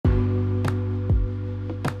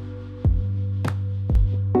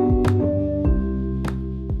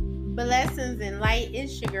Lessons in Light.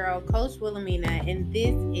 It's your girl, Coach Wilhelmina, and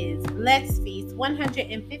this is Let's Feast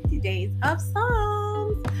 150 Days of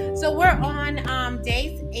Psalms. So we're on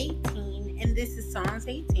days 18, and this is Psalms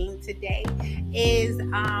 18. Today is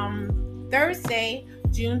Thursday,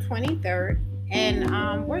 June 23rd,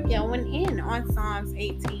 and we're going in on Psalms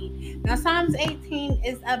 18. Now, Psalms 18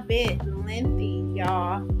 is a bit lengthy,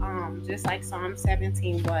 y'all, just like Psalm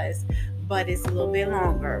 17 was, but it's a little bit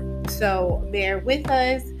longer. So bear with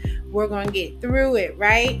us. We're going to get through it,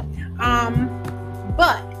 right?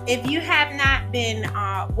 But if you have not been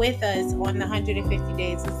with us on the 150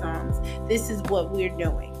 Days of Psalms, this is what we're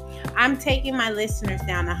doing. I'm taking my listeners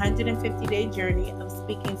down a 150-day journey of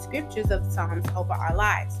speaking scriptures of Psalms over our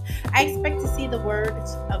lives. I expect to see the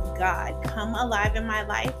words of God come alive in my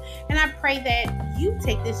life, and I pray that you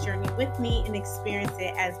take this journey with me and experience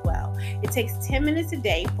it as well. It takes 10 minutes a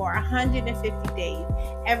day for 150 days.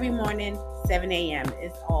 Every morning, 7 a.m.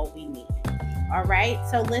 is all we need. All right,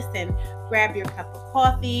 so listen, grab your cup of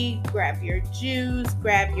coffee, grab your juice,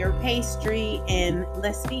 grab your pastry, and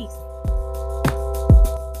let's feast.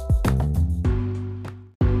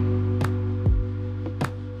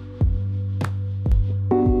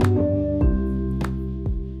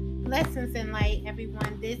 Lessons in Light,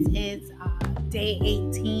 everyone. This is day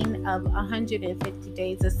 18 of 150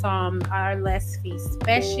 Days of Psalm, our Let's Feast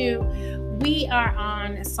special. We are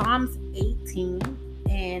on Psalms 18,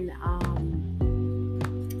 and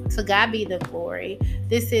to God be the glory.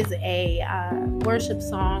 This is a worship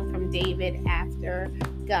song from David after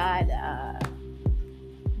God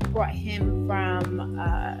brought him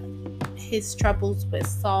from his troubles with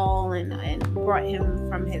Saul and brought him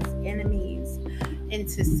from his enemies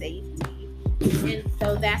into safety. And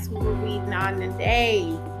so that's what we're reading on today,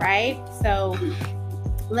 right? So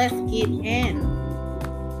let's get in.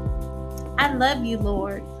 I love you,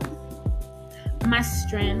 Lord, my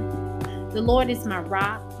strength. The Lord is my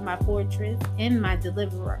rock, my fortress, and my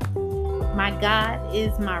deliverer. My God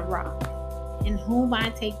is my rock, in whom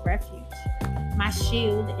I take refuge, my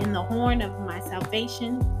shield and the horn of my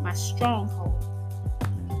salvation, my stronghold.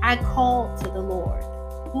 I called to the Lord,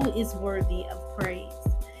 who is worthy of praise,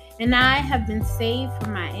 and I have been saved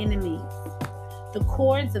from my enemies. The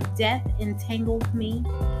cords of death entangled me,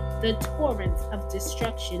 the torrents of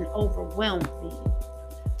destruction overwhelmed me.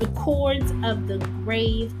 The cords of the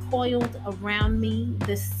grave coiled around me,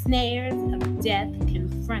 the snares of death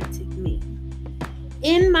confronted me.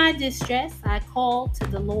 In my distress, I called to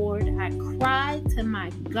the Lord. I cried to my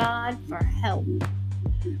God for help.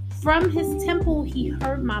 From his temple, he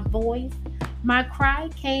heard my voice. My cry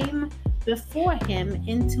came before him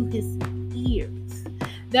into his ears.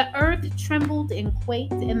 The earth trembled and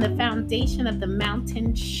quaked, and the foundation of the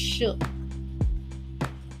mountain shook.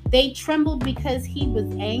 They trembled because he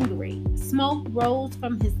was angry. Smoke rose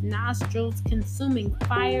from his nostrils. Consuming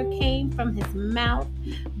fire came from his mouth.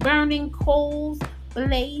 Burning coals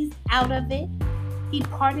blazed out of it. He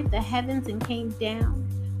parted the heavens and came down.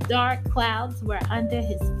 Dark clouds were under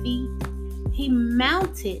his feet. He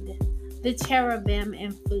mounted the cherubim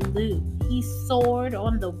and flew. He soared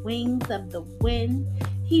on the wings of the wind.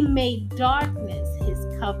 He made darkness his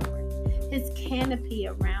covering, his canopy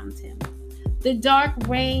around him. The dark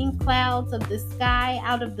rain clouds of the sky,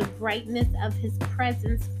 out of the brightness of his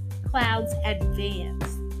presence, clouds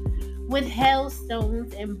advanced. With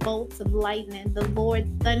hailstones and bolts of lightning, the Lord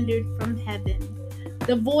thundered from heaven.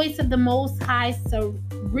 The voice of the Most High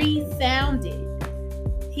resounded.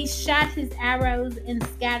 He shot his arrows and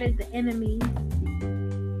scattered the enemy.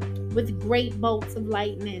 With great bolts of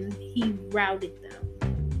lightning, he routed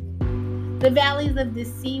them. The valleys of the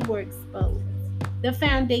sea were exposed. The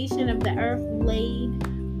foundation of the earth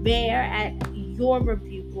laid bare at your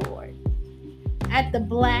rebuke, Lord. At the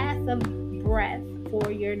blast of breath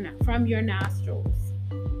from your nostrils.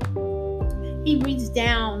 He reached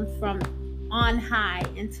down from on high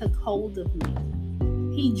and took hold of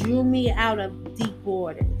me. He drew me out of deep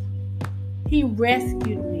waters. He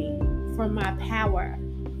rescued me from my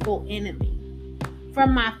powerful enemy,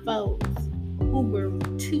 from my foes who were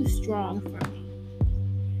too strong for me.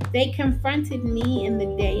 They confronted me in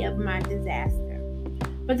the day of my disaster,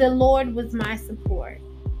 but the Lord was my support.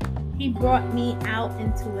 He brought me out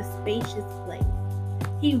into a spacious place.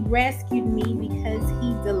 He rescued me because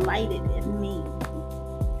he delighted in me.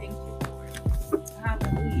 Thank you, Lord.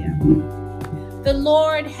 Hallelujah. The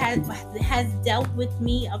Lord has dealt with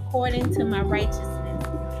me according to my righteousness,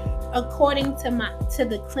 according to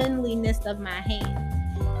the cleanliness of my hands.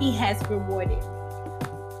 He has rewarded me.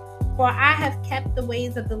 For I have kept the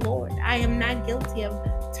ways of the Lord. I am not guilty of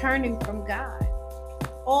turning from God.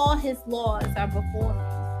 All his laws are before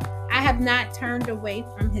me. I have not turned away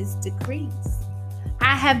from his decrees.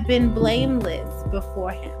 I have been blameless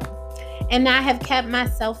before him, and I have kept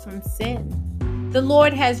myself from sin. The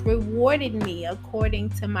Lord has rewarded me according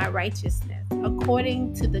to my righteousness,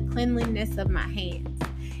 according to the cleanliness of my hands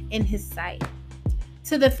in his sight.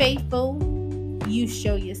 To the faithful, you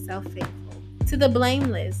show yourself faithful. To the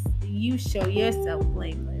blameless, you show yourself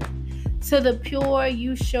blameless. To the pure,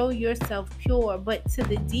 you show yourself pure, but to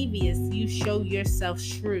the devious, you show yourself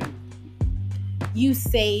shrewd. You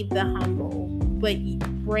save the humble, but you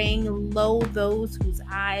bring low those whose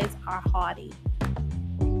eyes are haughty.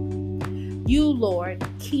 You, Lord,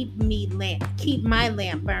 keep my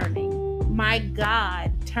lamp burning. My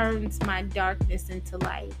God turns my darkness into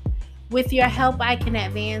light. With your help, I can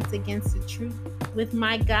advance against the truth. With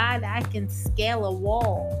my God, I can scale a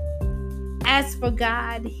wall. As for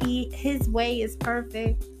God, his way is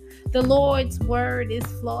perfect. The Lord's word is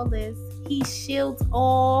flawless. He shields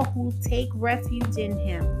all who take refuge in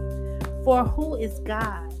him. For who is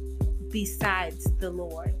God besides the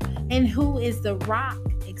Lord? And who is the rock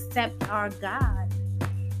except our God?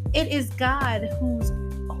 It is God who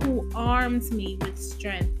arms me with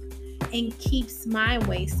strength and keeps my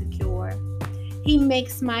way secure. He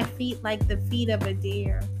makes my feet like the feet of a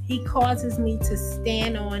deer. He causes me to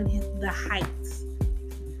stand on the heights.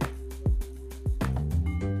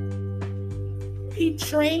 He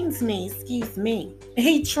trains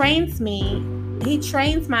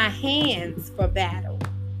my hands for battle.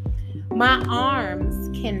 My arms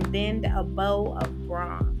can bend a bow of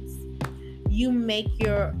bronze. You make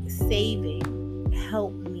your saving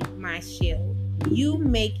help me, my shield. You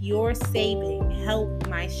make your saving help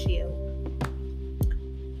my shield.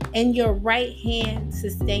 And your right hand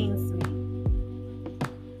sustains me.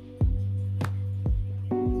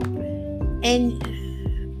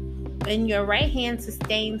 And your right hand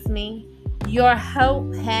sustains me. Your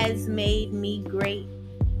help has made me great.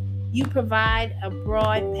 You provide a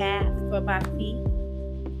broad path for my feet,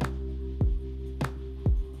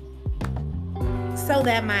 so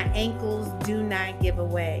that my ankles do not give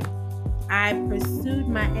away. I pursued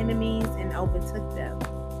my enemies and overtook them.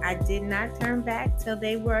 I did not turn back till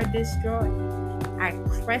they were destroyed. I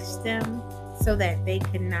crushed them so that they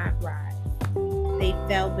could not rise. They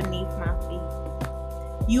fell beneath my feet.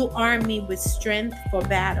 You armed me with strength for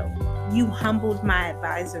battle. You humbled my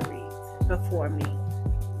adversaries before me.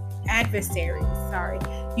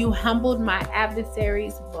 You humbled my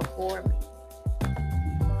adversaries before me.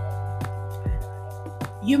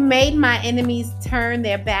 You made my enemies turn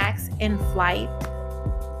their backs in flight,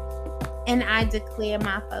 and I declare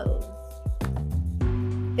my foes.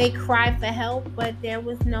 They cried for help, but there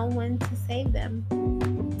was no one to save them.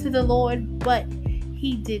 To the Lord, but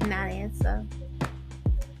he did not answer.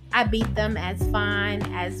 I beat them as fine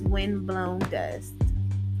as wind-blown dust.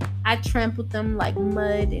 I trampled them like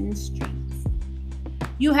mud in the streets.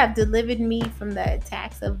 You have delivered me from the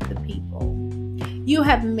attacks of the people. You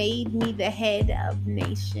have made me the head of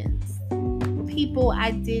nations. People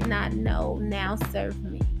I did not know now serve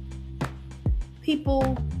me.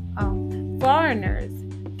 Foreigners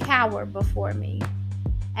cower before me.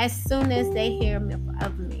 As soon as they hear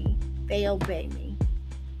of me, they obey me.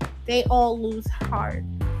 They all lose heart.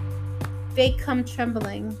 They come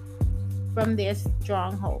trembling from their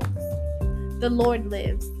strongholds. The Lord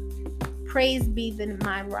lives. Praise be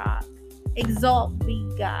my rock. Exalt be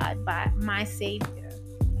God by my Savior.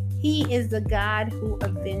 He is the God who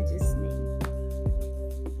avenges me,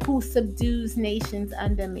 who subdues nations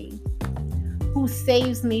under me, who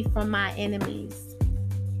saves me from my enemies.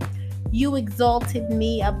 You exalted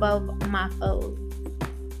me above my foes.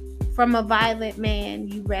 From a violent man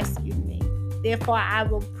you rescued me. Therefore I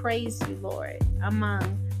will praise you, Lord,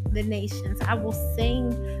 among the nations. I will sing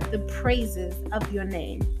the praises of your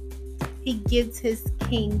name. He gives his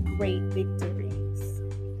king great victories.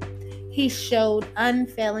 He showed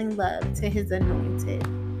unfailing love to his anointed,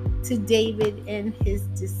 to David and his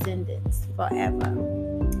descendants forever.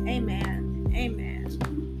 Amen. Amen.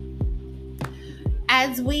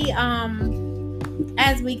 As we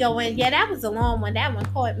go in, that was a long one. That one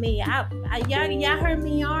caught me. Y'all heard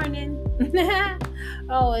me yarning.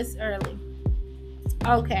 Oh, it's early.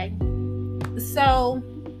 Okay. So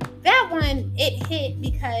that one, it hit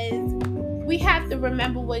because we have to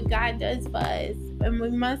remember what God does for us, and we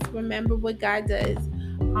must remember what God does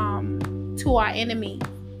to our enemies.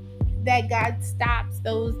 That God stops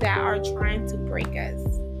those that are trying to break us.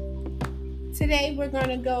 Today we're going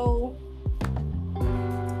to go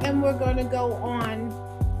on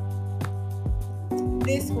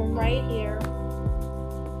this one right here.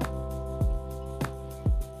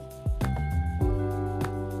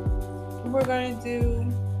 We're going to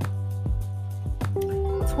do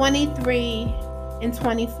 23 and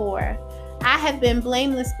 24. I have been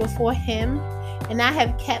blameless before him, and I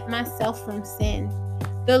have kept myself from sin.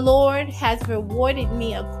 The Lord has rewarded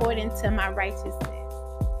me according to my righteousness.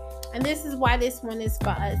 And this is why this one is for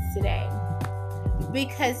us today.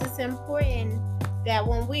 Because it's important that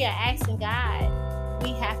when we are asking God, we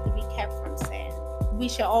have to be kept from sin. We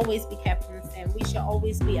should always be kept from sin. We should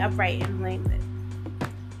always be upright and blameless.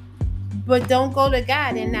 But don't go to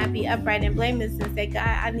God and not be upright and blameless and say, God,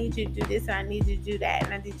 I need you to do this, and I need you to do that,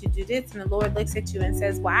 and I need you to do this. And the Lord looks at you and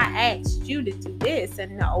says, well, I asked you to do this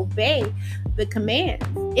and to obey the commands.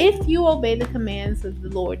 If you obey the commands of the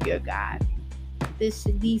Lord your God,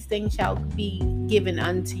 these things shall be given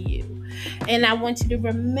unto you. And I want you to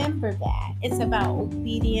remember that. It's about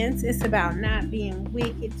obedience. It's about not being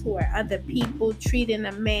wicked toward other people, treating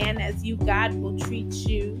a man as God will treat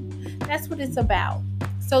you. That's what it's about.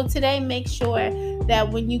 So today, make sure that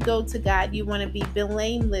when you go to God, you want to be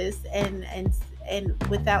blameless and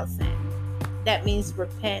without sin. That means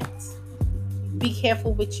repent. Be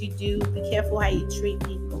careful what you do. Be careful how you treat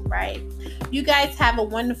people, right? You guys have a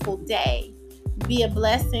wonderful day. Be a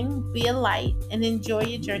blessing, be a light, and enjoy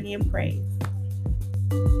your journey in praise.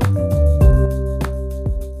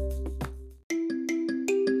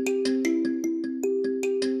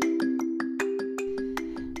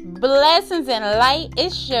 Blessings and light.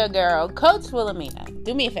 It's your girl, Coach Wilhelmina.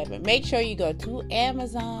 Do me a favor. Make sure you go to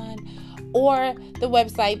Amazon or the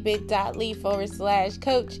website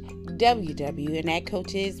bit.ly/Coach WW, and that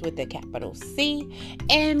Coach is with a capital C,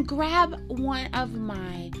 and grab one of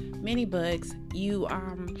my many books. You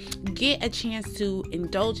get a chance to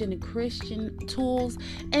indulge in the Christian tools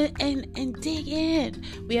and dig in.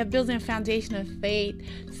 We have Building a Foundation of Faith,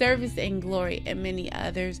 Service and Glory, and many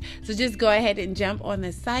others. So just go ahead and jump on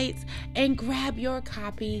the sites and grab your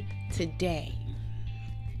copy today.